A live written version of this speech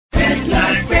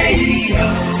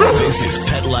This is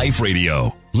Pet Life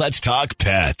Radio. Let's talk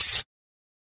pets.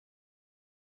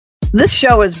 This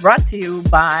show is brought to you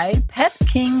by Pet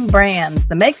King Brands,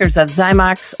 the makers of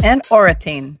Zymox and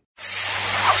Oratine.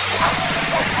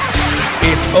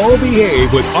 It's Oh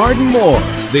Behave with Arden Moore,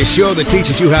 the show that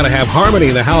teaches you how to have harmony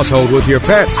in the household with your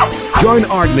pets. Join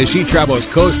Arden as she travels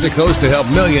coast to coast to help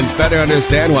millions better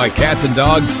understand why cats and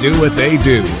dogs do what they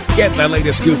do. Get the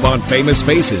latest scoop on famous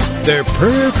faces, their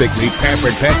perfectly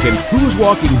pampered pets, and who's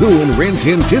walking who in Rin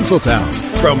Tin Tinseltown.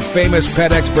 From famous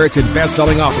pet experts and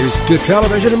best-selling authors to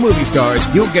television and movie stars,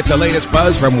 you'll get the latest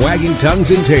buzz from wagging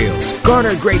tongues and tails.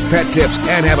 Garner great pet tips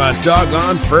and have a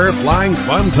doggone fur-flying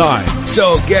fun time.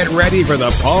 So get ready for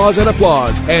the pause and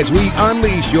applause as we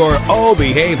unleash your Oh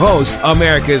Behave host,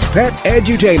 America's pet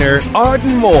edutainer,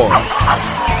 Arden Moore.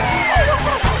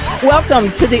 Welcome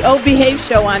to the Oh Behave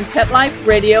Show on Pet Life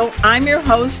Radio. I'm your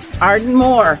host, Arden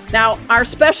Moore. Now, our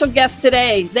special guest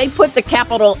today, they put the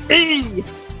capital E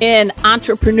in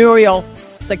entrepreneurial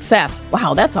success.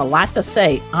 Wow, that's a lot to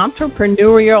say.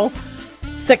 Entrepreneurial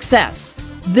success.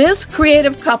 This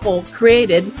creative couple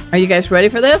created, are you guys ready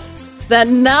for this? The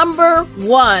number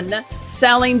one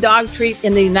selling dog treat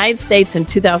in the United States in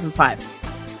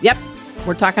 2005. Yep,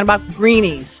 we're talking about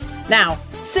Greenies. Now,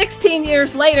 16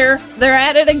 years later, they're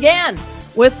at it again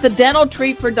with the dental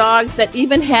treat for dogs that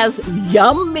even has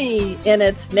yummy in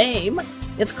its name.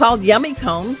 It's called Yummy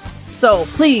Cones. So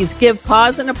please give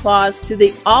pause and applause to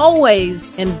the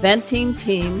always inventing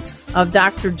team of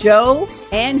Dr. Joe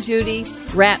and Judy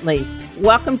Ratley.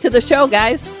 Welcome to the show,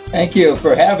 guys. Thank you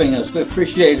for having us. We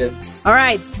appreciate it. All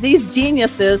right, these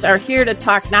geniuses are here to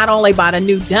talk not only about a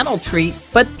new dental treat,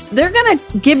 but they're going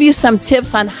to give you some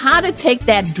tips on how to take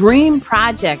that dream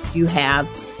project you have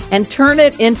and turn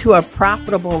it into a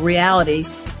profitable reality.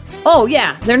 Oh,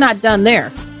 yeah, they're not done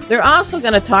there. They're also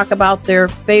going to talk about their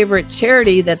favorite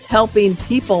charity that's helping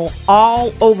people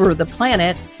all over the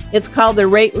planet. It's called the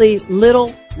Ratley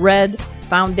Little Red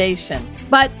Foundation.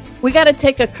 But we got to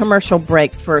take a commercial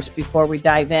break first before we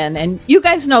dive in. And you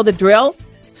guys know the drill.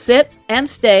 Sit and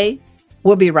stay.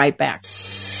 We'll be right back.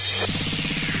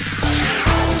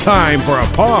 Time for a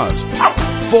pause.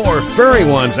 4 furry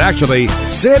ones, actually.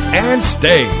 Sit and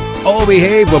stay. Oh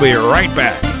Behave will be right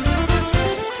back.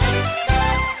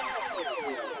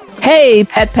 Hey,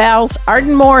 pet pals,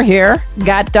 Arden Moore here.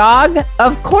 Got dog?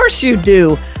 Of course you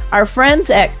do. Our friends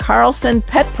at Carlson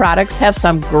Pet Products have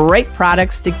some great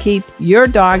products to keep your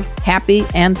dog happy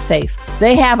and safe.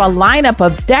 They have a lineup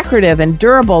of decorative and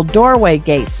durable doorway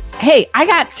gates. Hey, I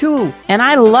got 2, and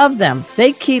I love them.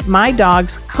 They keep my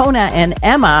dogs, Kona and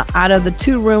Emma, out of the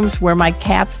 2 rooms where my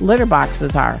cats' litter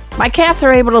boxes are. My cats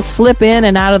are able to slip in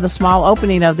and out of the small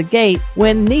opening of the gate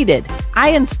when needed.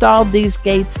 I installed these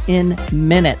gates in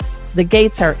minutes. The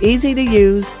gates are easy to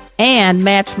use and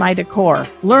match my decor.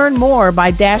 Learn more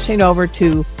by dashing over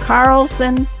to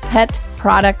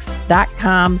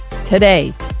carlsonpetproducts.com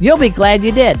today. You'll be glad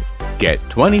you did. Get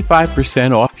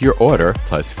 25% off your order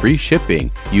plus free shipping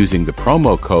using the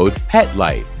promo code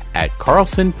PETLIFE at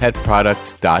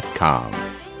carlsonpetproducts.com.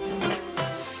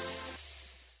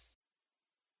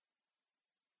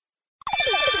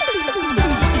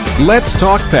 Let's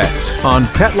talk pets on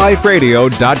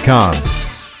PetLifeRadio.com.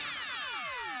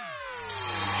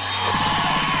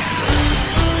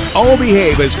 Oh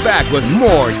Behave is back with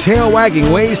more tail-wagging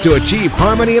ways to achieve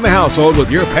harmony in the household with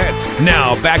your pets.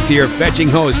 Now, back to your fetching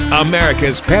host,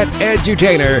 America's pet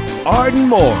edutainer, Arden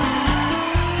Moore.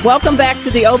 Welcome back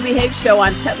to the Oh Behave Show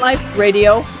on Pet Life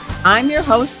Radio. I'm your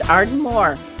host, Arden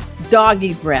Moore.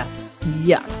 Doggy breath.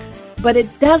 Yuck. But it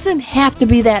doesn't have to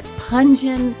be that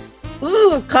pungent,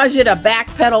 cause you to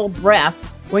backpedal breath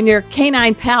when your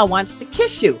canine pal wants to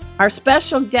kiss you. Our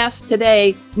special guests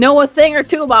today know a thing or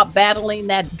two about battling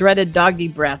that dreaded doggy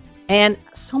breath and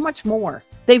so much more.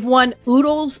 They've won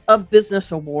oodles of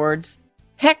business awards.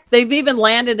 Heck, they've even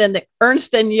landed in the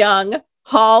Ernst & Young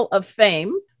Hall of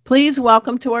Fame. Please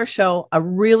welcome to our show a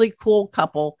really cool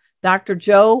couple, Dr.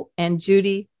 Joe and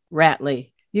Judy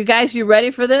Ratley. You guys, you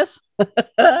ready for this? Here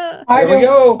we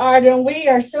go. Arden, we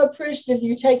are so appreciative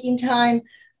you're taking time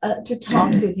to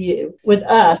talk with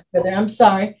us. I'm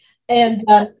sorry. And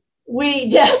we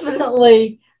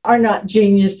definitely are not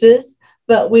geniuses,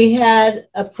 but we had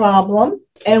a problem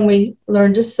and we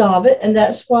learned to solve it. And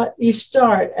that's what you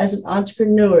start as an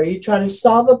entrepreneur. You try to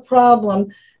solve a problem,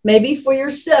 maybe for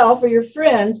yourself or your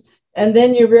friends, and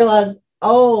then you realize,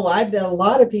 oh, I bet a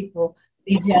lot of people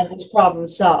need to have this problem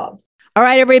solved. All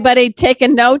right, everybody,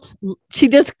 taking notes. She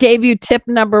just gave you tip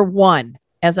number 1.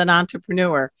 As an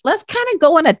entrepreneur. Let's kind of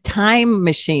go in a time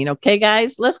machine, okay,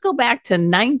 guys? Let's go back to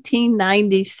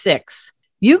 1996.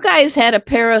 You guys had a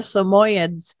pair of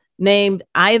Samoyeds named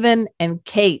Ivan and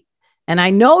Kate. And I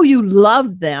know you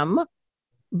love them,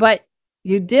 but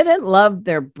you didn't love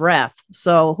their breath.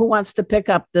 So who wants to pick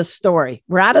up this story?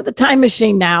 We're out of the time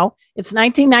machine now. It's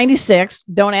 1996.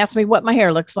 Don't ask me what my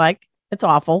hair looks like. It's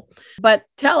awful. But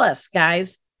tell us,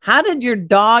 guys, how did your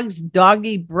dog's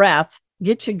doggy breath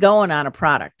get you going on a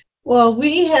product? Well,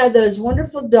 we had those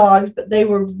wonderful dogs, but they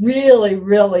were really,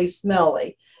 really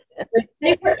smelly.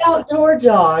 They were outdoor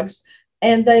dogs,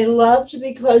 and they loved to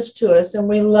be close to us, and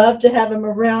we loved to have them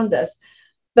around us.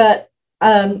 But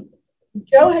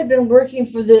Joe had been working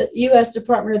for the U.S.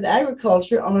 Department of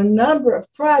Agriculture on a number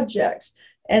of projects.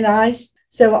 And I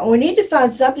said, well, we need to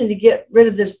find something to get rid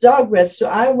of this dog breath. So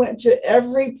I went to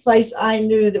every place I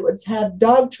knew that would have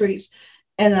dog treats.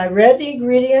 And I read the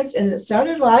ingredients, and it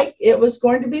sounded like it was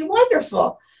going to be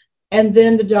wonderful. And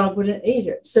then the dog wouldn't eat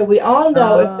it. So we all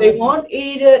know if they won't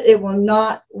eat it, it will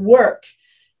not work.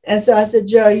 And so I said,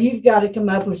 Joe, you've got to come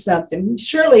up with something.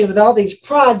 Surely with all these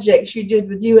projects you did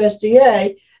with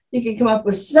USDA, you can come up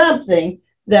with something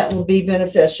that will be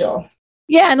beneficial.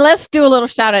 Yeah, and let's do a little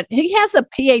shout out. He has a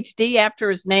PhD after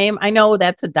his name. I know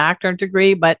that's a doctorate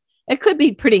degree, but it could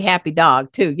be pretty happy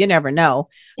dog too. You never know.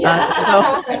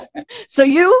 So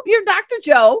you're Dr.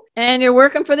 Joe, and you're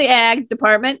working for the ag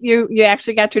department. You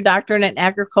actually got your doctorate in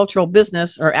agricultural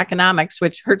business or economics,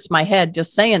 which hurts my head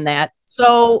just saying that.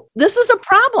 So this is a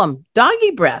problem,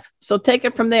 doggy breath. So take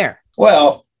it from there.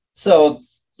 Well, so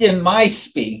in my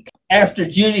speak, after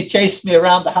Judy chased me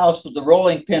around the house with the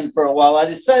rolling pin for a while, I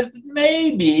decided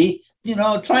maybe,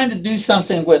 trying to do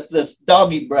something with this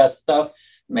doggy breath stuff,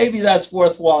 maybe that's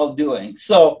worthwhile doing.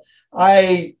 So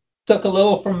I took a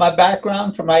little from my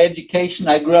background, from my education.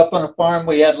 I grew up on a farm.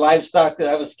 We had livestock that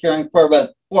I was caring for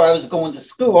before I was going to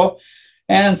school.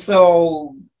 And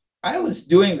so I was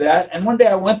doing that. And one day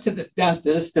I went to the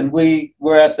dentist, and we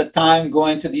were at the time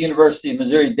going to the University of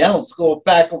Missouri Dental School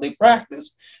faculty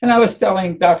practice. And I was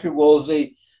telling Dr.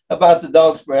 Woolsey about the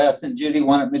dog's breath, and Judy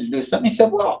wanted me to do something. He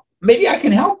said, well, maybe I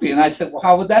can help you. And I said, well,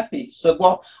 how would that be? He said,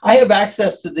 well, I have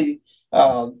access to the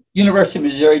University of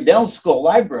Missouri Dental School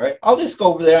library. I'll just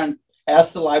go over there and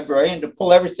ask the librarian to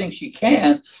pull everything she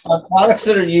can on products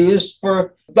that are used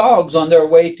for dogs on their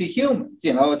way to humans.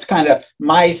 It's kind of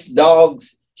mice,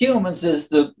 dogs, humans is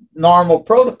the normal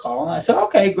protocol. And I said,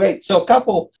 okay, great. So a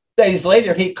couple days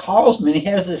later, he calls me, and he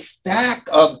has a stack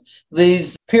of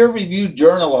these peer-reviewed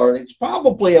journal articles,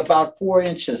 probably about 4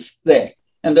 inches thick.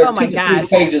 And they're 2 to 3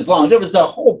 pages long. There was a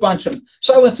whole bunch of them.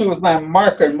 So I went through with my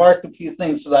marker and marked a few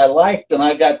things that I liked, and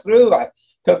I got through. I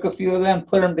took a few of them,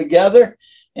 put them together.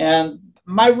 And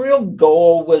my real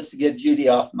goal was to get Judy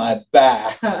off my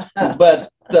back. But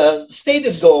the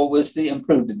stated goal was to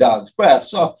improve the dog's breath.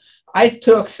 So I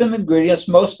took some ingredients,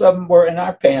 most of them were in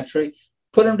our pantry,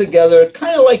 put them together,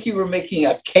 kind of like you were making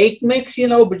a cake mix,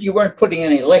 but you weren't putting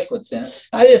any liquids in it.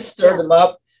 I just stirred them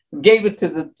up, gave it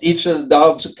to each of the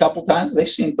dogs a couple times. They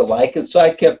seemed to like it, so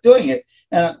I kept doing it.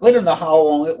 And I don't know how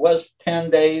long it was, 10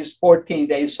 days, 14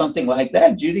 days, something like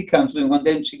that. Judy comes to me one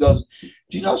day and she goes,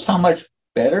 do you notice how much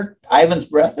better Ivan's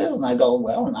breath is? And I go,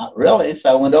 well, not really.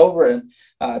 So I went over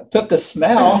and took a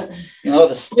smell,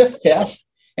 the sniff test.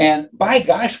 And by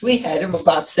gosh, we had him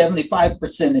about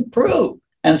 75% improved.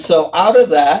 And so out of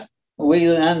that, we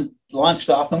then launched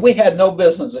off, and we had no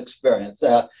business experience.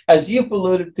 As you've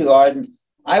alluded to, Arden,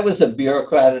 I was a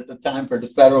bureaucrat at the time for the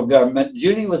federal government.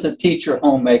 Judy was a teacher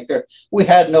homemaker. We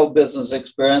had no business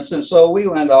experience. And so we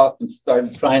went off and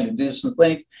started trying to do some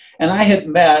things. And I had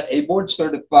met a board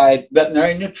certified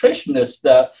veterinary nutritionist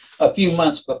a few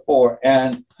months before,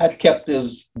 and I'd kept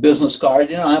his business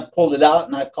card. I pulled it out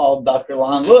and I called Dr.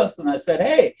 Lon Lewis and I said,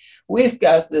 hey, we've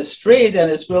got this treat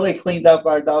and it's really cleaned up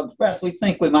our dog's breath. We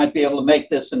think we might be able to make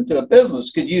this into a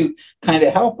business. Could you kind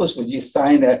of help us? Would you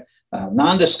sign a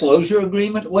non-disclosure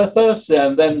agreement with us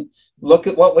and then look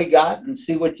at what we got and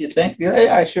see what you think?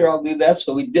 Yeah, sure, I'll do that.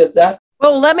 So we did that.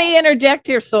 Well, let me interject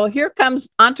here. So here comes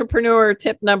entrepreneur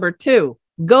tip number 2.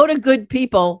 Go to good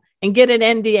people and get an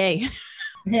NDA.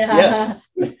 Yeah, yes.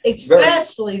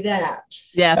 Especially that.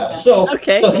 Yes. So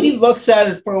he looks at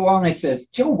it for a while and he says,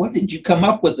 Joe, what did you come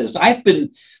up with this? I've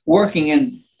been working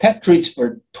in pet treats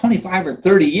for 25 or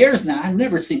 30 years now. I've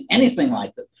never seen anything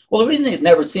like this. Well, the reason I've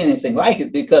never seen anything like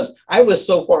it because I was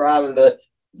so far out of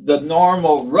the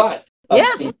normal rut of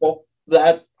people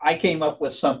that I came up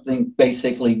with something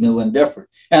basically new and different.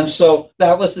 And so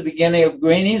that was the beginning of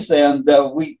Greenies. And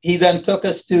he then took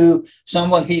us to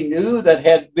someone he knew that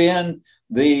had been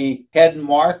the head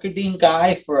marketing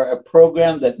guy for a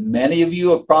program that many of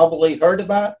you have probably heard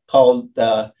about called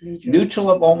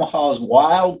Mutual of Omaha's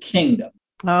Wild Kingdom.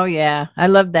 Oh, yeah. I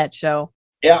love that show.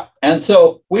 Yeah. And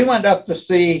so we went up to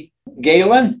see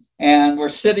Galen and we're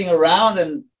sitting around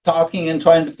and talking and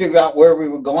trying to figure out where we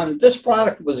were going. This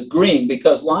product was green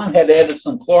because Lon had added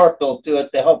some chlorophyll to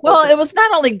it to help. Well, it was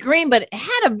not only green, but it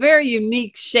had a very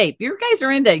unique shape. You guys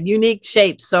are into unique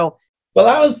shapes. So, well,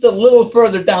 that was a little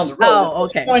further down the road. Oh,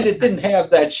 okay. At this point, it didn't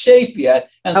have that shape yet.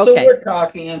 And so we're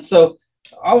talking. And so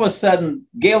all of a sudden,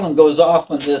 Galen goes off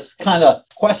on this kind of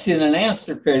question and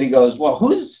answer period. He goes, well,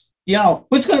 who's going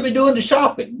to be doing the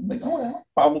shopping? We go, well,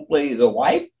 probably the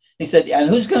wife. He said, and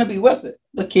who's going to be with it?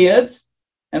 The kids.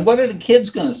 And what are the kids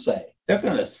going to say? They're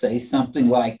going to say something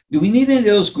like, do we need any of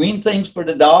those green things for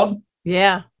the dog?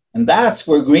 Yeah. And that's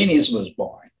where Greenies was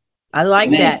born. I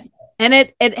like that. And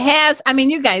it has, I mean,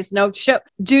 you guys know,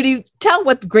 Judy, tell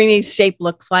what the Greenies shape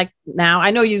looks like now.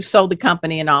 I know you sold the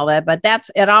company and all that, but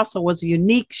it also was a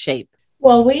unique shape.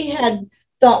 Well, we had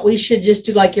thought we should just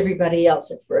do like everybody else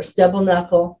at first, double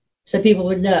knuckle, so people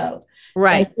would know.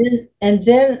 Right. And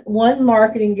then one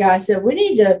marketing guy said, we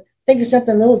need to think of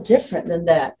something a little different than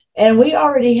that. And we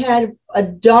already had a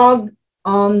dog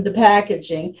on the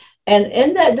packaging. And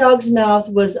in that dog's mouth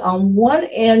was on one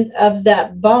end of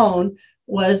that bone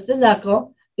was the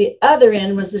knuckle. The other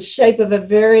end was the shape of a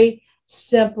very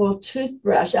simple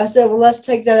toothbrush. I said, well, let's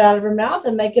take that out of her mouth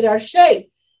and make it our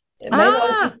shape. It made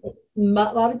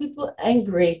a lot of people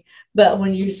angry. But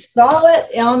when you saw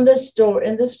it in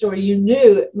the store, you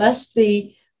knew it must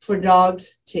be for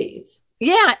dogs' teeth.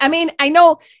 Yeah, I mean, I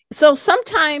know. So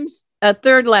sometimes a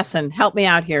third lesson, help me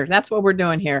out here. That's what we're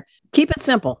doing here. Keep it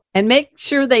simple and make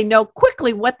sure they know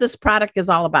quickly what this product is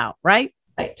all about, right?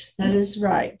 Right. That is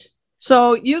right.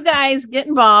 So you guys get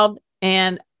involved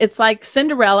and it's like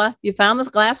Cinderella. You found this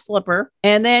glass slipper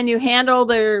and then you handle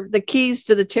the keys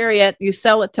to the chariot. You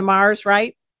sell it to Mars,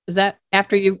 right? Is that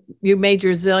after you made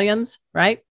your zillions,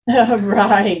 right?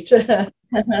 Right.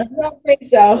 I don't think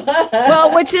so.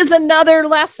 Well, which is another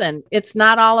lesson. It's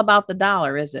not all about the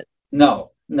dollar, is it?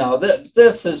 No.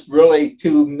 This is really,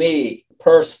 to me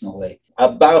personally,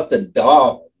 about the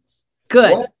dogs.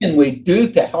 Good. What can we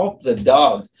do to help the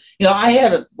dogs?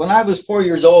 When I was 4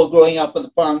 years old growing up on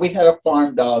the farm, we had a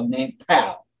farm dog named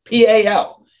Pal,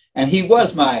 P-A-L, and he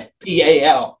was my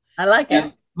P-A-L. I like it.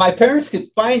 And my parents could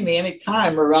find me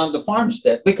anytime around the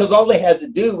farmstead because all they had to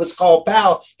do was call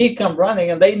Pal. He'd come running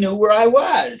and they knew where I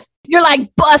was. You're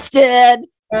like busted.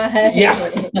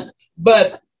 Yeah.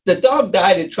 But the dog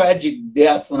died a tragic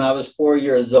death when I was 4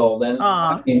 years old. And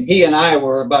I mean, he and I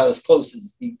were about as close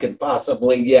as he could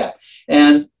possibly get.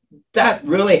 And that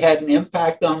really had an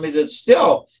impact on me that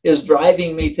still is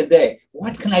driving me today.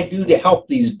 What can I do to help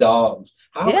these dogs?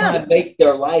 How can I make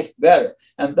their life better?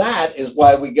 And that is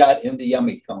why we got into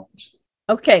Yummy Combs.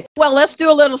 Okay. Well, let's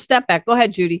do a little step back. Go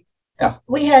ahead, Judy. Yeah.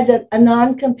 We had a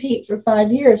non-compete for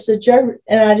 5 years. So Joe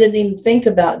and I didn't even think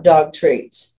about dog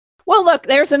treats. Well, look,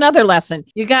 there's another lesson.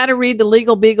 You got to read the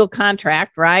Legal Beagle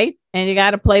contract, right? And you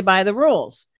got to play by the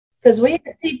rules. Because we had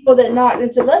people that knocked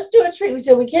and said, let's do a treat. We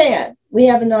said, we can't. We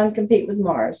have a non-compete with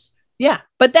Mars. Yeah,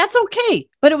 but that's okay.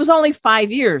 But it was only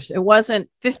 5 years. It wasn't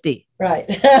 50. Right.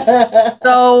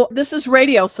 So this is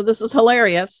radio. So this is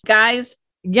hilarious. Guys,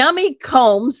 Yummy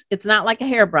Combs. It's not like a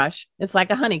hairbrush. It's like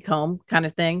a honeycomb kind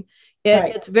of thing.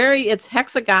 Right. It's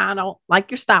hexagonal, like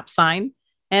your stop sign.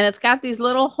 And it's got these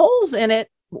little holes in it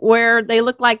where they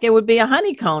look like it would be a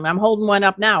honeycomb. I'm holding one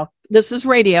up now. This is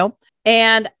radio.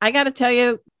 And I got to tell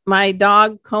you, my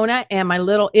dog Kona and my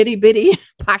little itty bitty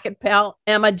pocket pal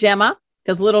Gemma,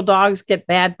 because little dogs get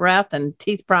bad breath and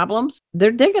teeth problems.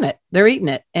 They're digging it. They're eating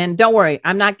it. And don't worry,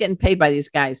 I'm not getting paid by these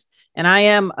guys. And I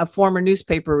am a former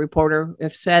newspaper reporter.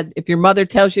 If your mother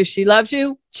tells you she loves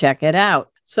you, check it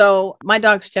out. So my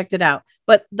dogs checked it out.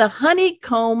 But the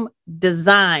honeycomb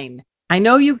design, I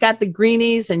know you got the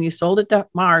Greenies and you sold it to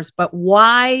Mars, but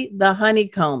why the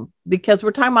honeycomb? Because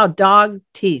we're talking about dog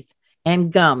teeth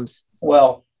and gums.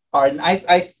 Well,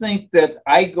 I think that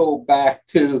I go back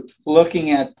to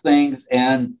looking at things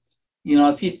and,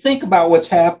 if you think about what's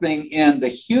happening in the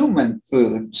human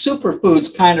food,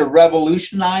 superfoods kind of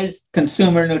revolutionized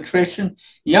consumer nutrition.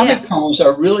 Yummy Combs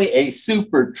are really a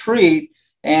super treat,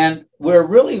 and we're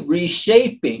really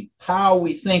reshaping how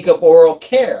we think of oral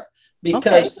care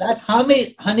because that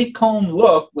honeycomb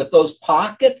look with those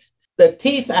pockets, the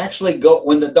teeth actually go,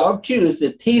 when the dog chews,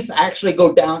 the teeth actually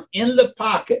go down in the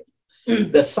pocket.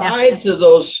 The sides of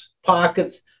those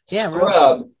pockets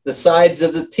scrub the sides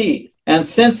of the teeth. And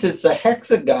since it's a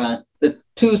hexagon, the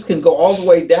tooth can go all the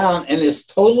way down and is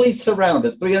totally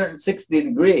surrounded 360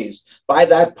 degrees by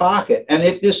that pocket. And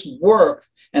it just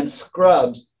works and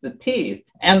scrubs the teeth.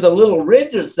 And the little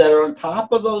ridges that are on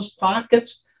top of those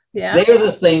pockets, Yeah. They are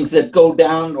the things that go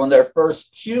down when they're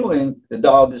first chewing, the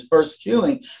dog is first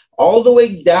chewing, all the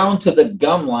way down to the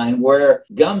gum line where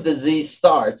gum disease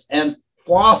starts and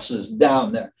flosses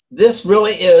down there. This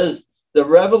really is the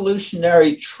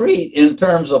revolutionary treat in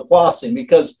terms of flossing,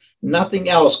 because nothing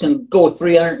else can go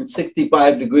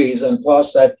 365 degrees and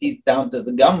floss that teeth down to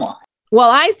the gum line. Well,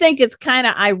 I think it's kind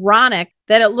of ironic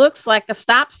that it looks like a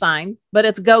stop sign, but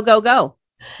it's go, go, go.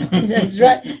 That's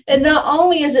right. And not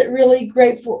only is it really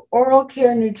great for oral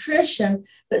care nutrition,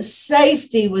 but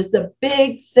safety was the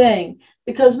big thing,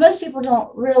 because most people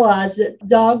don't realize that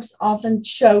dogs often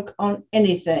choke on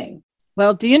anything.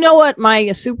 Well, do you know what my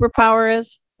superpower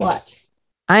is? What?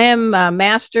 I am a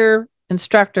master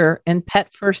instructor in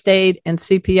pet first aid and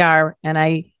CPR, and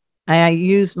I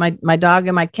use my dog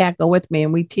and my cat go with me,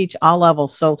 and we teach all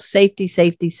levels. So safety,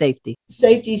 safety, safety.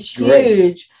 Safety's Great.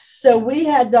 Huge. So we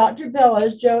had Dr.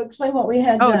 Bellows. Joe, explain what we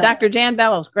had done. Dr. Jan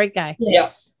Bellows, great guy.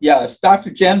 Yes. Yes,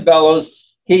 Dr. Jan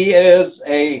Bellows. He is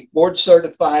a board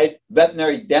certified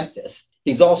veterinary dentist.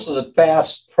 He's also the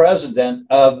past president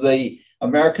of the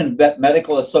American Vet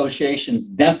Medical Association's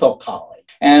Dental College.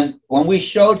 And when we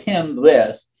showed him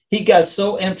this, he got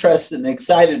so interested and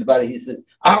excited about it. He said,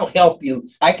 I'll help you.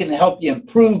 I can help you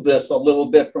improve this a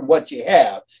little bit from what you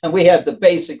have. And we had the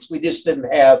basics. We just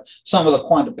didn't have some of the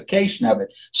quantification of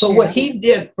it. So what he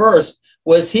did first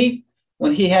was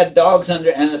when he had dogs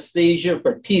under anesthesia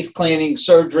for teeth cleaning,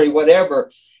 surgery,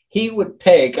 whatever, he would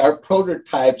take our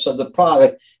prototypes of the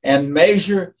product and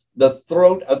measure the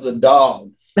throat of the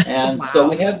dog. And Wow. So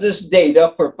we have this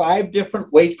data for 5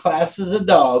 different weight classes of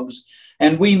dogs,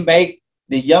 and we make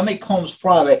the Yummy Combs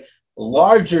product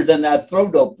larger than that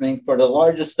throat opening for the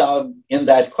largest dog in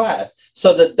that class.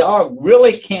 So the dog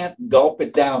really can't gulp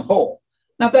it down whole.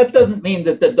 Now, that doesn't mean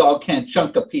that the dog can't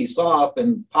chunk a piece off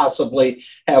and possibly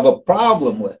have a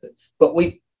problem with it. But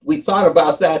we thought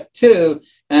about that too.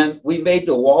 And we made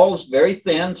the walls very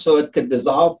thin so it could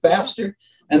dissolve faster.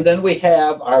 And then we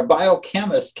have our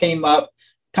biochemist came up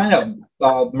kind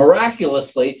of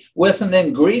miraculously with an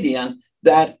ingredient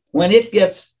that when it's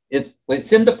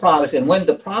in the product, and when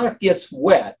the product gets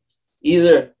wet,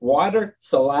 either water,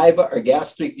 saliva, or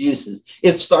gastric juices,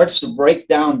 it starts to break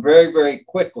down very, very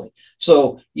quickly.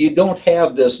 So you don't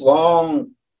have this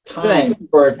long time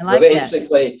for it to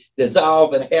basically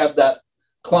dissolve and have that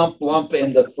lump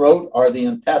in the throat or the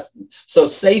intestine. So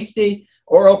safety,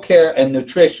 oral care, and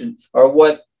nutrition are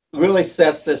what really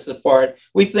sets this apart.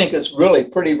 We think it's really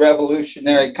pretty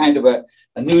revolutionary, kind of a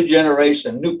new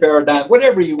generation, new paradigm,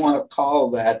 whatever you want to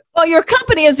call that. Well, your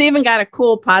company has even got a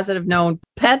cool positive note.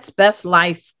 Pets Best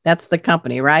Life. That's the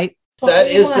company, right? That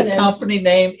is the company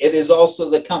name. It is also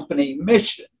the company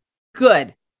mission.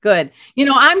 Good. You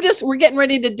know, we're getting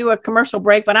ready to do a commercial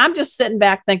break, but I'm just sitting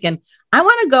back thinking, I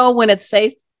want to go when it's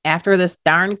safe after this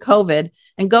darn COVID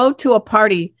and go to a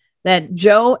party that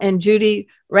Joe and Judy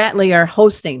Ratley are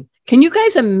hosting. Can you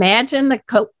guys imagine the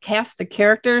cast of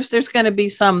characters? There's going to be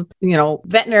some,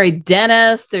 veterinary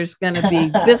dentists. There's going to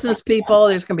be business people.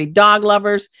 There's going to be dog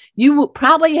lovers. You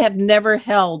probably have never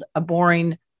held a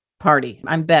boring party,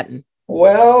 I'm betting.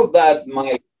 Well, that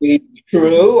might be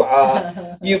true.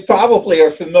 You probably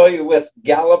are familiar with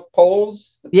Gallup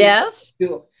polls. Yes.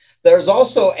 There's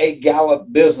also a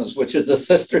Gallup Business, which is a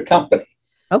sister company.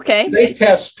 Okay. They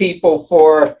test people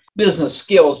for business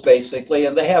skills, basically,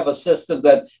 and they have a system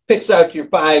that picks out your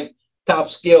 5 top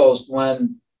skills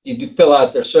when you do fill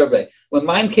out their survey. When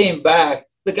mine came back,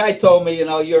 the guy told me,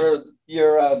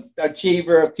 you're an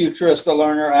achiever, a futurist, a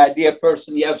learner, idea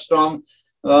person, you have strong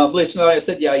beliefs. I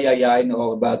said, yeah, I know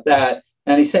all about that.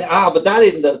 And he said, but that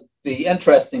isn't the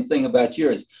interesting thing about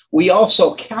yours. We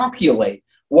also calculate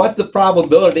what the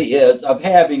probability is of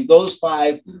having those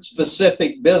 5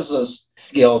 specific business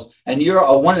skills, and you're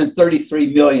a 1 in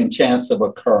 33 million chance of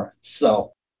occurrence.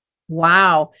 So,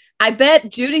 wow. I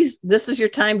bet this is your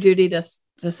time, Judy, to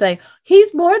say,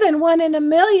 he's more than 1 in a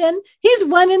million. He's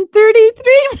 1 in 33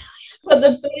 million. But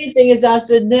the funny thing is, I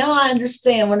said, now I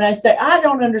understand. When I say, I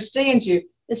don't understand you,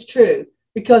 it's true.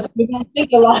 Because we don't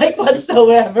think alike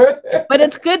whatsoever. But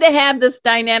it's good to have this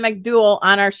dynamic duo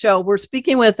on our show. We're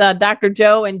speaking with Dr.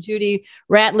 Joe and Judy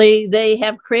Ratley. They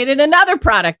have created another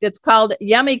product. It's called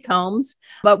Yummy Combs.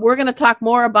 But we're going to talk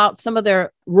more about some of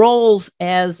their roles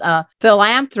as a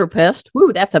philanthropist.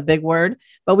 Woo, that's a big word.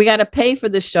 But we got to pay for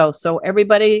this show. So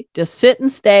everybody just sit and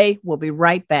stay. We'll be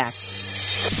right back.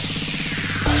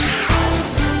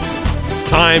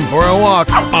 Time for a walk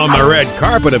on the red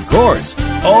carpet, of course.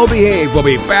 All Behave will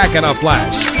be back in a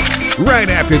flash right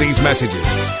after these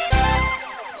messages.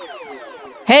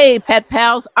 Hey, pet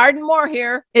pals, Arden Moore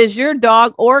here. Is your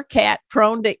dog or cat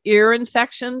prone to ear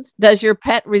infections? Does your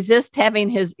pet resist having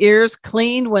his ears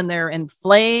cleaned when they're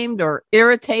inflamed or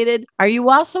irritated? Are you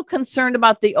also concerned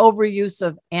about the overuse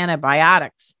of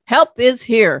antibiotics? Help is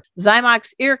here.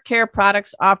 Zymox ear care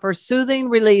products offer soothing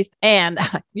relief, and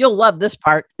you'll love this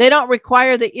part. They don't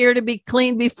require the ear to be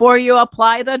cleaned before you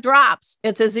apply the drops.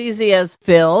 It's as easy as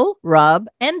fill, rub,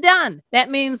 and done.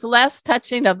 That means less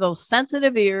touching of those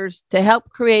sensitive ears to help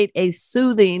create a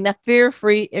soothing,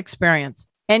 fear-free experience.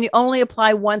 And you only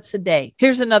apply once a day.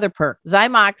 Here's another perk.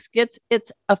 Zymox gets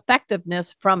its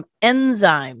effectiveness from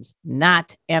enzymes,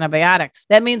 not antibiotics.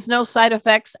 That means no side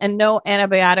effects and no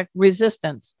antibiotic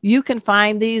resistance. You can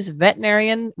find these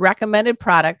veterinarian recommended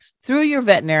products through your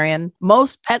veterinarian,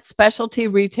 most pet specialty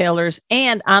retailers,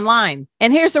 and online.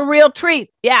 And here's a real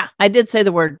treat. Yeah, I did say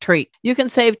the word treat. You can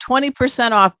save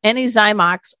 20% off any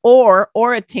Zymox or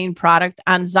Oratine product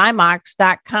on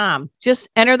Zymox.com. Just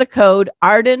enter the code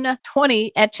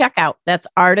Arden20 at checkout. That's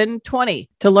Arden20.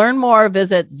 To learn more,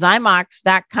 visit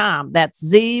Zymox.com. That's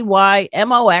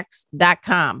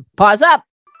ZYMOX.com. Pause up.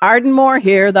 Arden Moore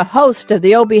here, the host of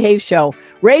the O Behave Show.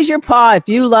 Raise your paw if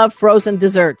you love frozen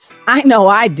desserts. I know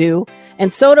I do.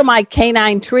 And so do my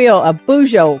canine trio of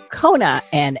Bujo, Kona,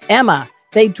 and Emma.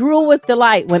 They drool with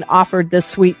delight when offered this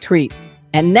sweet treat.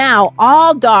 And now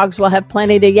all dogs will have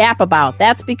plenty to yap about.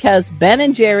 That's because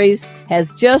Ben & Jerry's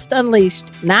has just unleashed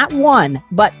not one,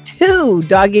 but 2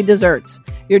 doggy desserts.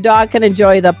 Your dog can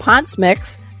enjoy the Ponce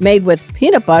Mix made with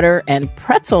peanut butter and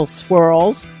pretzel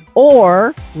swirls,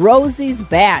 or Rosie's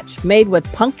Batch made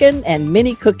with pumpkin and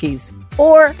mini cookies.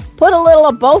 Or put a little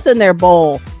of both in their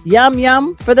bowl. Yum,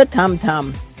 yum for the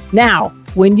tum-tum. Now,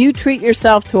 when you treat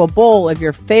yourself to a bowl of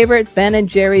your favorite Ben &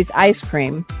 Jerry's ice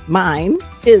cream, mine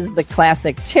is the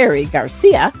classic Cherry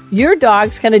Garcia, your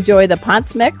dogs can enjoy the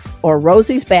Ponce Mix or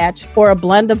Rosie's Batch or a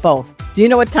blend of both. Do you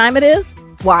know what time it is?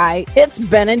 Why, it's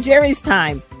Ben & Jerry's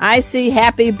time. I see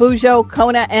happy Bujo,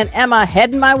 Kona, and Emma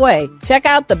heading my way. Check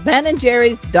out the Ben &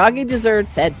 Jerry's doggy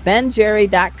desserts at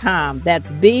benjerry.com.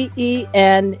 That's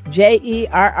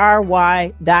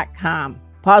BenJerry.com.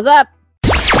 Pause up.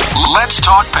 Let's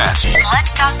talk pets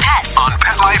Let's talk pets on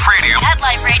Pet Life Radio. Pet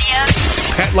Life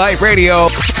Radio.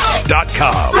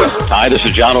 PetLifeRadio.com. Hi, this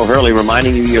is John O'Hurley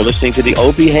reminding you you're listening to the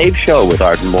O Behave Show with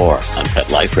Arden Moore on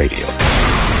Pet Life Radio.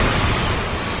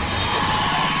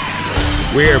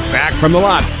 We're back from the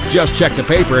lot. Just checked the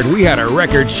paper and we had a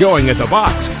record showing at the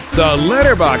box. The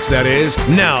letterbox, that is.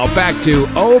 Now back to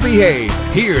O Behave.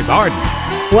 Here's Arden.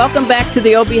 Welcome back to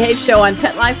the O Behave Show on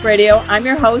Pet Life Radio. I'm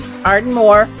your host, Arden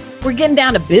Moore. We're getting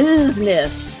down to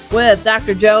business with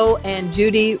Dr. Joe and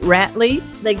Judy Ratley.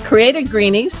 They created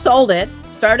Greenie, sold it,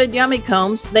 started Yummy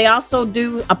Combs. They also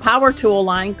do a power tool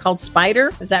line called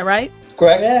Spider. Is that right?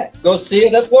 Correct. Go see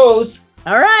it at Lowe's.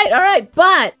 All right.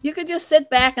 But you could just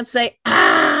sit back and say,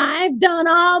 I've done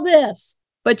all this.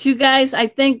 But you guys, I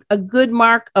think a good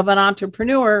mark of an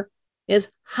entrepreneur is,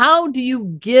 how do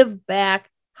you give back?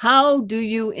 How do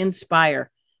you inspire?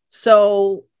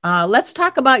 So let's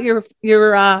talk about your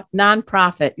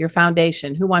nonprofit, your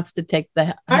foundation. Who wants to take the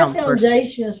helm? Our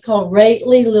foundation is called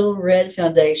Rately Little Red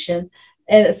Foundation.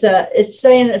 And it's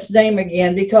saying its name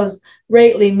again because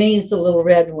Rately means the little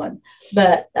red one.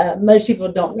 But most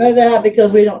people don't know that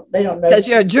because they don't know. Because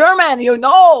you're German, you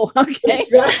know. Okay.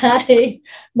 That's right.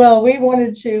 Well, we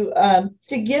wanted to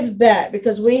give back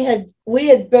because we had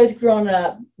both grown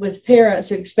up with parents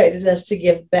who expected us to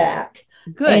give back.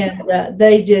 Good. And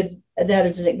they did that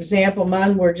as an example.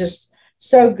 Mine were just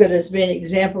so good as being an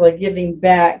example of giving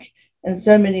back in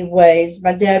so many ways.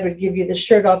 My dad would give you the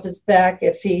shirt off his back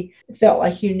if he felt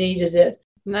like you needed it.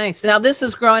 Nice. Now, this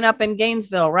is growing up in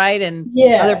Gainesville, right? And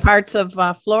other parts of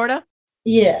Florida?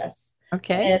 Yes.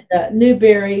 Okay. And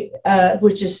Newberry,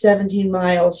 which is 17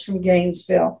 miles from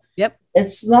Gainesville. Yep.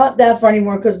 It's not that far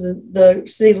anymore because the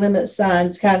city limit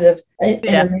sign's kind of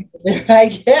there, I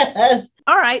guess.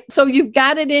 All right. So you've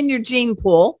got it in your gene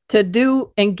pool to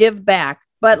do and give back.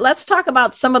 But let's talk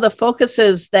about some of the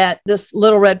focuses that this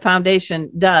Little Red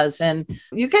Foundation does. And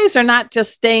you guys are not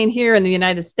just staying here in the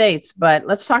United States, but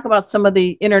let's talk about some of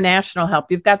the international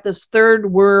help. You've got this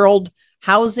third world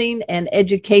housing and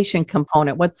education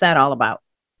component. What's that all about?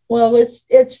 Well,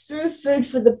 it's through Food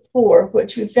for the Poor,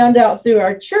 which we found out through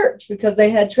our church because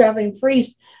they had traveling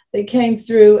priests that came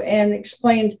through and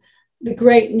explained the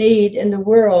great need in the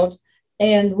world.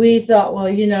 And we thought, well,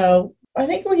 I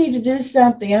think we need to do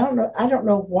something. I don't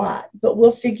know what, but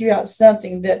we'll figure out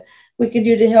something that we can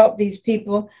do to help these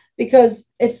people. Because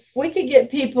if we could get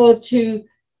people to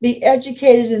be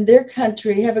educated in their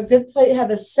country, have a good place, have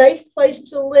a safe place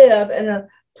to live and a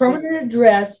permanent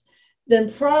address,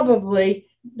 then probably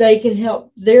they can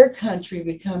help their country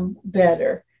become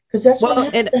better. Because that's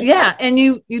what and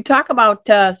you talk about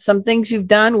some things you've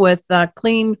done with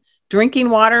clean drinking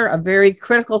water, a very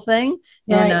critical thing,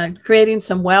 and creating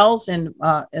some wells in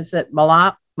is it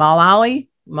Malawi,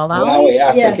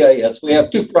 Africa. Yes, we have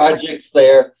 2 projects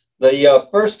there. The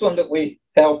first one that we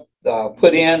helped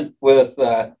put in with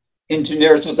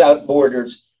Engineers Without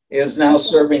Borders is now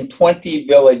serving 20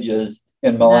 villages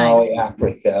in Malawi,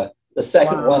 Africa. The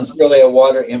second one's really a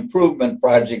water improvement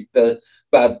project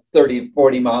about 30,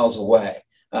 40 miles away.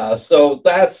 So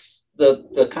that's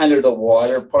the kind of the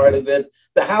water part of it.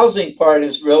 The housing part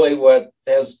is really what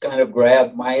has kind of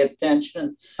grabbed my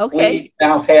attention. Okay. We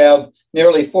now have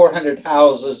nearly 400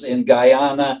 houses in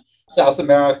Guyana, South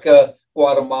America,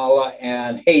 Guatemala,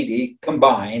 and Haiti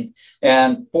combined,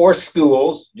 and 4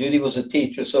 schools. Judy was a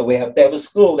teacher, so we have to have a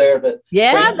school there.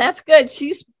 That's good.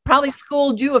 She's probably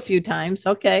schooled you a few times.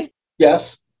 Okay.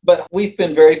 Yes, but we've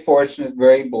been very fortunate,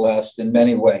 very blessed in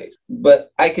many ways. But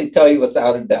I can tell you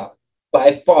without a doubt,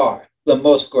 by far, the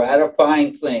most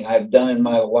gratifying thing I've done in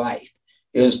my life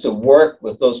is to work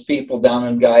with those people down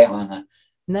in Guyana.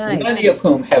 Nice. Many of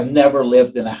whom have never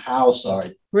lived in a house,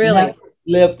 Really? Never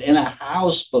lived in a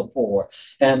house before,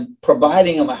 and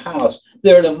providing them a house.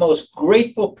 They're the most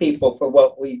grateful people for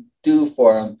what we do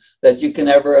for them that you can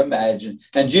ever imagine.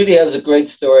 And Judy has a great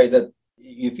story that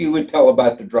if you would tell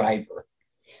about the driver.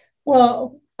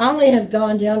 Well, I only have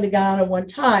gone down to Guyana one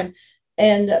time,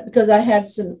 and because I had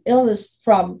some health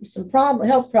problems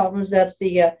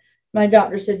that my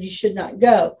doctor said you should not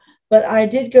go. But I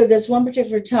did go this one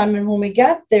particular time, and when we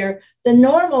got there, the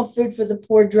normal food for the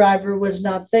poor driver was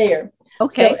not there.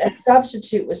 Okay. So a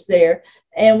substitute was there,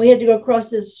 and we had to go across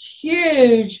this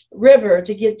huge river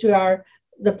to get to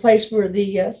the place where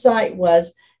the site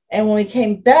was. And when we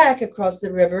came back across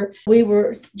the river,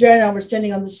 Jared and I were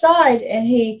standing on the side, and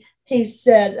he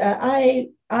said, I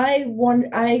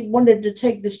wanted to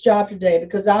take this job today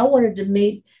because I wanted to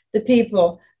meet the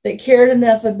people that cared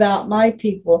enough about my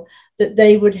people that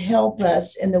they would help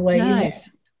us in the way you have.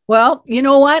 Well, you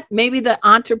know what? Maybe the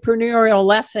entrepreneurial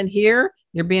lesson here,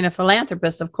 you're being a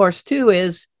philanthropist, of course, too,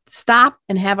 is stop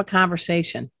and have a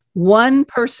conversation. One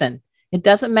person, it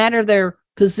doesn't matter their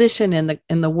position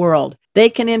in the world. They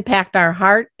can impact our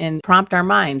heart and prompt our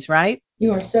minds, right?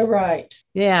 You are so right.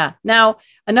 Yeah. Now,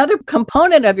 another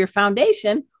component of your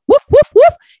foundation,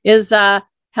 is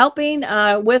helping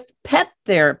with pet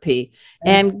therapy.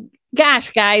 And gosh,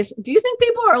 guys, do you think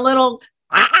people are a little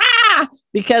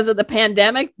because of the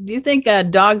pandemic? Do you think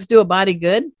dogs do a body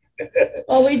good?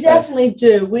 Oh, we definitely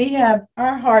do.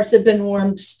 Our hearts have been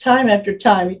warmed time after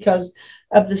time because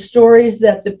of the stories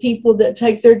that the people that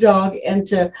take their dog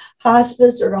into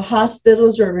hospice or to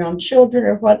hospitals or around children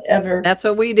or whatever. That's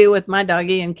what we do with my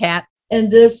doggie and cat. And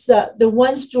this, the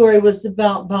one story was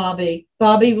about Bobby.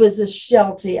 Bobby was a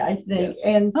Sheltie, I think,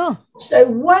 and so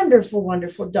wonderful,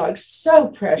 wonderful dog, so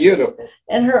precious. Beautiful.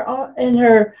 And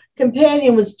her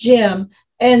companion was Jim,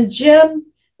 and Jim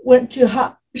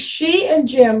she and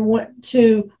Jim went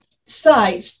to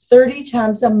sites 30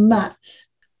 times a month.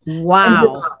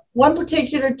 Wow. One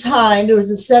particular time, there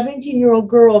was a 17-year-old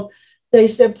girl. They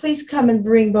said, please come and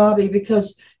bring Bobby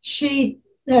because she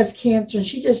has cancer and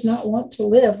she does not want to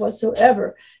live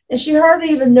whatsoever. And she hardly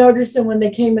even noticed them when they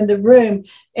came in the room.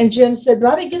 And Jim said,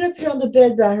 Bobby, get up here on the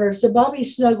bed by her. So Bobby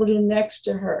snuggled in next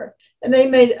to her. And they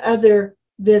made other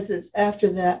visits after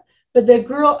that. But the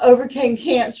girl overcame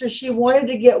cancer. She wanted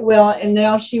to get well, and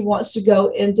now she wants to go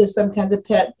into some kind of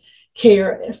pet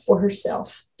care for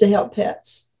herself to help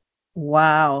pets.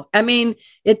 Wow. I mean,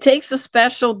 it takes a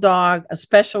special dog, a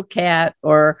special cat,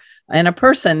 and a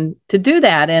person to do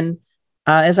that. And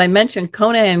as I mentioned,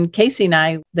 Kona and Casey and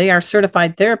I, they are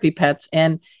certified therapy pets.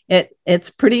 And it's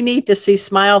pretty neat to see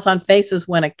smiles on faces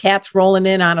when a cat's rolling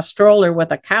in on a stroller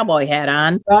with a cowboy hat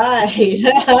on. Right.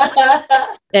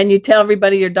 And you tell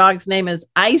everybody your dog's name is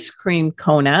Ice Cream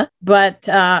Kona. But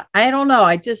I don't know.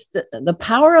 The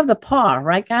power of the paw,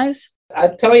 right, guys?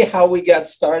 I'll tell you how we got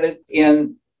started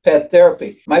in pet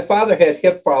therapy. My father had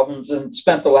hip problems and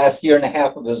spent the last year and a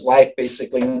half of his life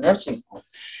basically in a nursing home.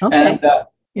 Okay. And,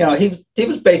 he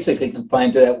was basically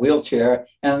confined to that wheelchair.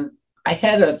 And I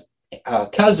had a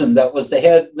cousin that was the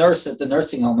head nurse at the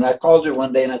nursing home. And I called her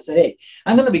one day and I said, hey,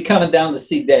 I'm going to be coming down to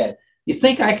see Dad. You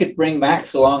think I could bring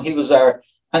Max along? He was our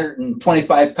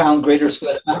 125-pound Greater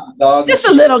Swiss Mountain dog. Just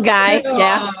a little guy.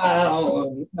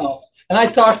 No. And I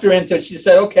talked her into it. She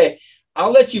said, okay,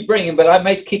 I'll let you bring him, but I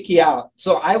might kick you out.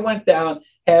 So I went down,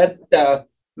 had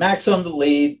Max on the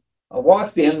lead. I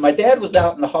walked in. My dad was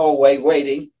out in the hallway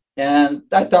waiting. And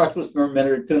I talked with him for a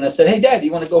minute or two. And I said, hey, Dad, do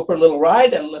you want to go for a little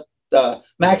ride and let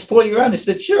Max pull you around? He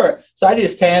said, sure. So I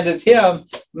just handed him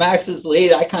Max's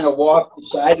lead. I kind of walked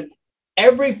beside him.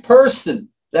 Every person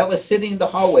that was sitting in the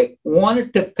hallway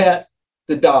wanted to pet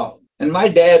the dog. And my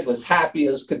dad was happy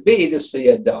as could be to see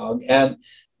a dog. And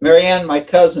Marianne, my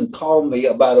cousin, called me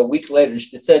about a week later.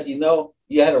 She said, you know,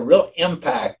 you had a real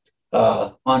impact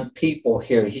on people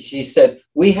here. She said,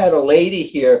 we had a lady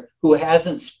here who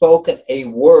hasn't spoken a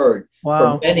word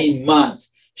for many months.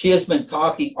 She has been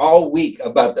talking all week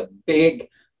about the big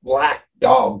black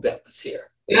dog that was here.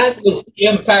 That was the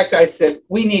impact. I said,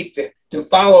 we need to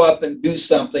follow up and do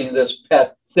something in this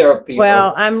pet therapy.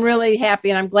 Well, I'm really happy,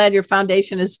 and I'm glad your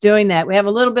foundation is doing that. We have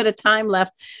a little bit of time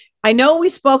left. I know we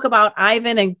spoke about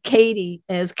Ivan and Katie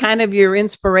as kind of your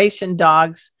inspiration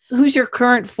dogs. Who's your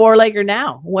current four-legger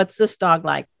now? What's this dog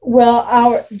like?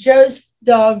 Well, Joe's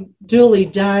dog, Dooley,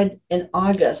 died in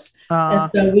August.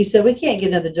 And so we said, we can't get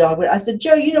another dog. But I said,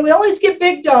 Joe, you know, we always get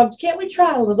big dogs. Can't we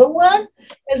try a little one?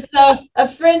 And so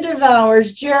a friend of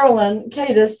ours, Geraldine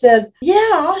Kata, said,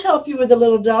 yeah, I'll help you with a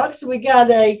little dog. So we got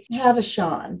a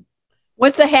Havishon.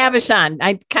 What's a Havishon?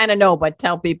 I kind of know, but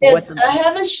tell people what's a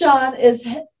Havishon. Is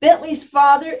Bentley's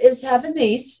father is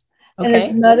Havanese. And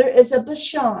his mother is a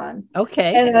Bashan.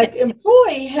 Okay. And an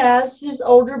employee has his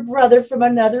older brother from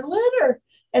another litter.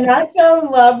 And I fell in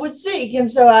love with Zeke. And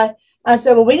so I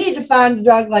said, well, we need to find a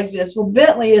dog like this. Well,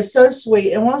 Bentley is so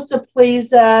sweet and wants to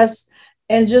please us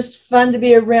and just fun to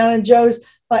be around. And Joe's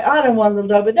like, I don't want a little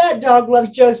dog, but that dog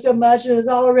loves Joe so much and is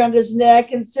all around his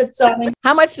neck and sits on him.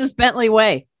 How much does Bentley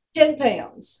weigh? 10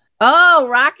 pounds. Oh,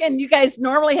 rockin'. You guys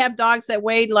normally have dogs that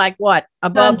weighed like what?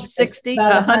 Above 60,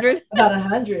 100? About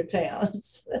 100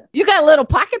 pounds. You got a little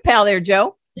pocket pal there,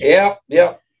 Joe. Yeah.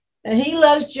 And he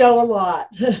loves Joe a lot.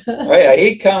 Oh, yeah.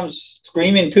 He comes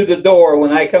screaming to the door when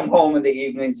I come home in the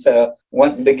evenings,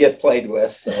 wanting to get played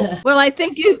with. So. Well, I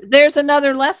think there's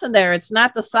another lesson there. It's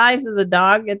not the size of the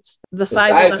dog. It's the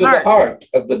size of the heart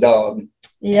of the dog.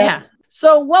 Yeah.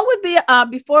 So what would be,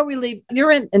 before we leave,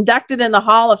 you're inducted in the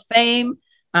Hall of Fame.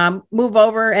 Move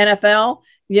over NFL,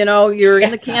 you know, you're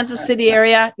in the Kansas City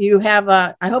area. You have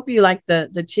I hope you like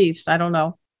the Chiefs. I don't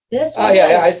know. Yes.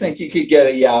 I think you could get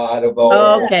a yeah out of all.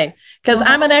 Oh, okay. Because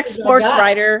I'm an ex-sports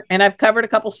writer and I've covered a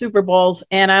couple Super Bowls.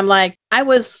 And I'm like, I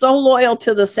was so loyal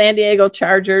to the San Diego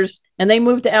Chargers and they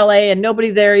moved to LA and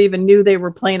nobody there even knew they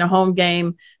were playing a home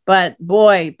game. But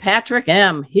boy, Patrick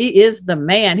M., he is the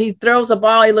man. He throws a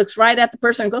ball. He looks right at the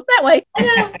person and goes that way.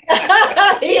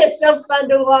 He is so fun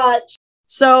to watch.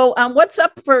 So what's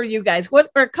up for you guys?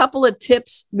 What are a couple of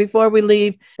tips before we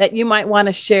leave that you might want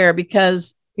to share?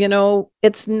 Because, you know,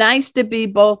 it's nice to be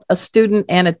both a student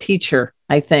and a teacher,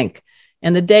 I think.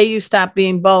 And the day you stop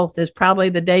being both is probably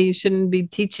the day you shouldn't be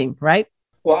teaching, right?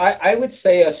 Well, I would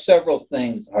say several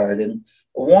things, Arden.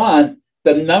 One,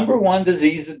 the number one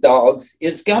disease of dogs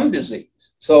is gum disease.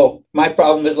 So my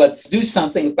problem is let's do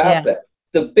something about that.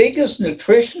 The biggest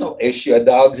nutritional issue of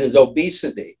dogs is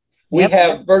obesity. We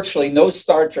have virtually no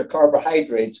starch or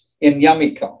carbohydrates in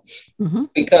Yummy Combs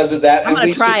because of that. I'm going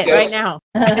to try it right now.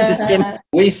 Just kidding.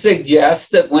 We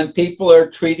suggest that when people are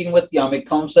treating with Yummy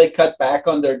Combs, they cut back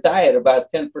on their diet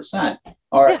about 10%.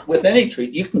 Or with any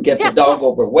treat, you can get the dog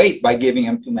overweight by giving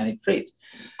him too many treats.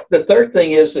 The third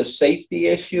thing is a safety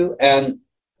issue. And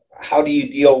how do you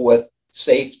deal with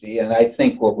safety? And I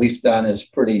think what we've done is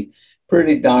pretty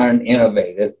darn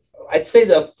innovative. I'd say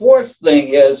the fourth thing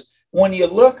is, when you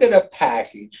look at a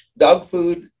package, dog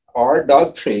food or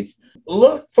dog treats,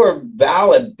 look for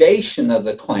validation of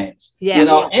the claims. You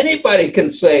know, anybody can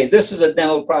say this is a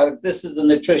dental product, this is a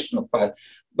nutritional product,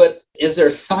 but is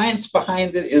there science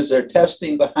behind it? Is there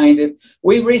testing behind it?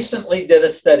 We recently did a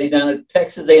study down at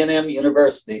Texas A&M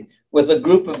University with a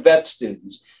group of vet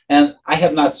students, and I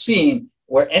have not seen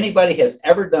where anybody has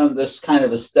ever done this kind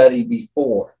of a study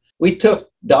before. We took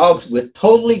dogs with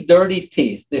totally dirty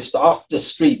teeth, just off the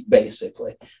street,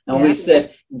 basically. And we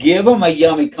said, give them a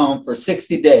Yummy Comb for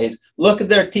 60 days. Look at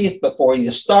their teeth before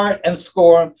you start and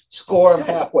score them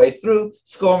halfway through,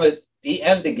 score them at the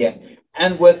end again.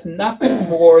 And with nothing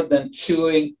more than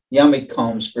chewing Yummy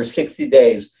Combs for 60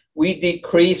 days, we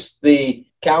decreased the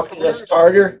calculus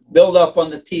tartar buildup on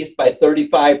the teeth by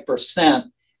 35%.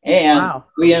 And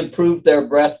we improved their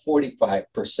breath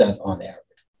 45% on average.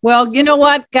 Well, you know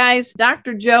what, guys?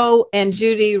 Dr. Joe and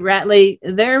Judy Rattley,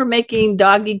 they're making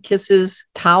doggy kisses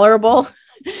tolerable.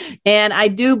 And I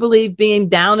do believe being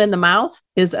down in the mouth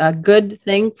is a good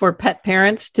thing for pet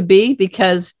parents to be,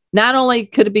 because not only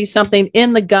could it be something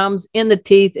in the gums, in the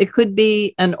teeth, it could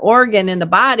be an organ in the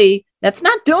body that's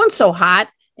not doing so hot.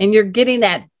 And you're getting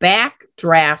that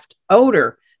backdraft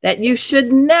odor that you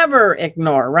should never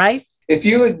ignore, right? If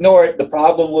you ignore it, the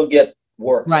problem will get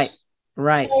worse. Right.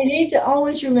 Right. We need to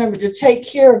always remember to take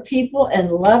care of people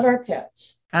and love our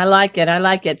pets. I like it. I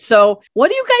like it. So what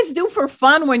do you guys do for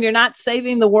fun when you're not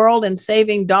saving the world and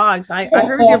saving dogs? I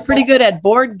heard you're pretty good at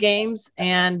board games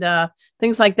and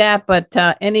things like that. But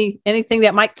anything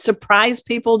that might surprise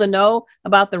people to know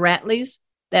about the Rattleys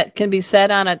that can be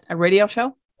said on a radio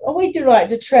show? Well, we do like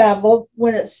to travel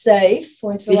when it's safe,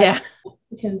 when we feel like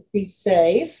we can be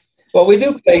safe. Well, we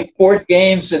do play board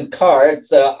games and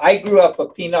cards. I grew up a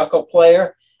pinochle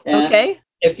player. And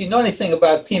if you know anything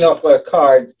about pinochle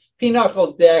cards,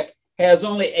 pinochle deck has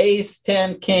only ace,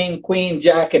 10, king, queen,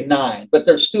 jack, and 9, but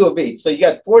there's 2 of each. So you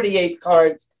got 48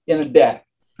 cards in a deck.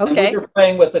 And we were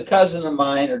playing with a cousin of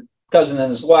mine, or cousin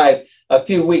and his wife, a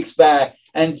few weeks back,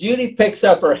 and Judy picks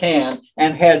up her hand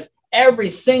and has every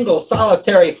single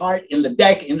solitary heart in the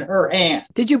deck in her hand.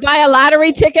 Did you buy a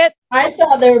lottery ticket? I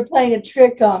thought they were playing a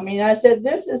trick on me. And I said,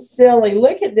 this is silly.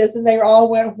 Look at this. And they all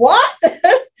went, what?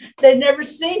 They'd never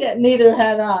seen it. Neither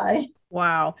had I.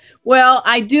 Wow. Well,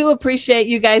 I do appreciate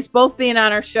you guys both being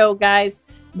on our show, guys.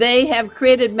 They have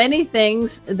created many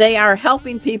things. They are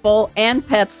helping people and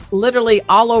pets literally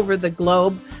all over the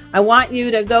globe. I want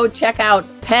you to go check out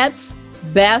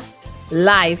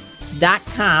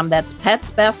petsbestlife.com. That's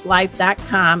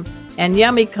petsbestlife.com. And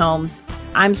Yummy Combs.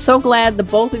 I'm so glad the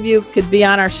both of you could be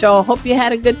on our show. I hope you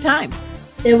had a good time.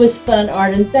 It was fun,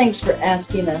 Arden. Thanks for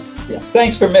asking us. Yeah.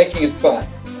 Thanks for making it fun.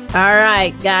 All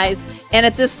right, guys. And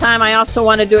at this time, I also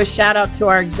want to do a shout out to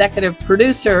our executive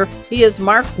producer. He is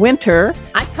Mark Winter.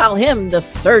 I call him the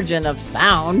surgeon of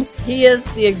sound. He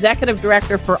is the executive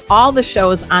director for all the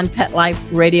shows on Pet Life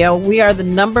Radio. We are the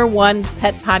 #1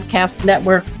 pet podcast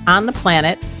network on the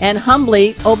planet. And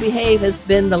humbly, Oh Behave has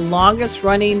been the longest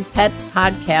running pet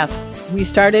podcast. We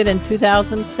started in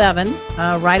 2007,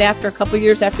 right after a couple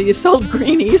years after you sold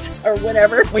Greenies or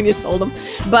whatever, when you sold them.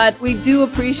 But we do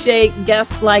appreciate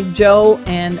guests like Joe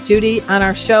and Judy on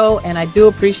our show. And I do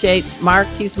appreciate Mark.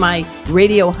 He's my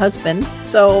radio husband.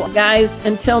 So guys,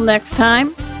 until next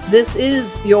time, this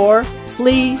is your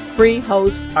flea-free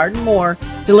host, Arden Moore,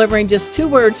 delivering just 2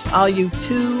 words to all you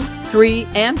 2, 3,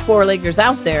 and 4-leggers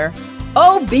out there.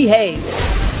 Oh, behave.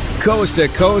 Coast to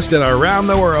coast and around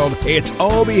the world, it's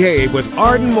Oh Behave with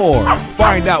Arden Moore.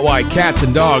 Find out why cats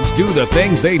and dogs do the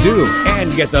things they do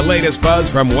and get the latest buzz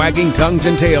from wagging tongues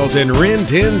and tails in Rin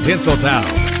Tin Tinseltown.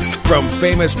 From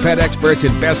famous pet experts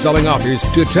and best-selling authors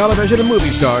to television and movie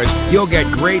stars, you'll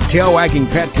get great tail-wagging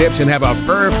pet tips and have a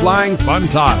fur-flying fun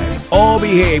time. Oh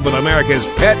Behave with America's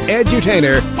pet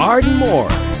edutainer, Arden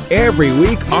Moore. Every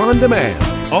week on demand,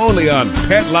 only on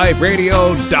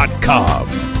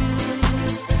PetLifeRadio.com.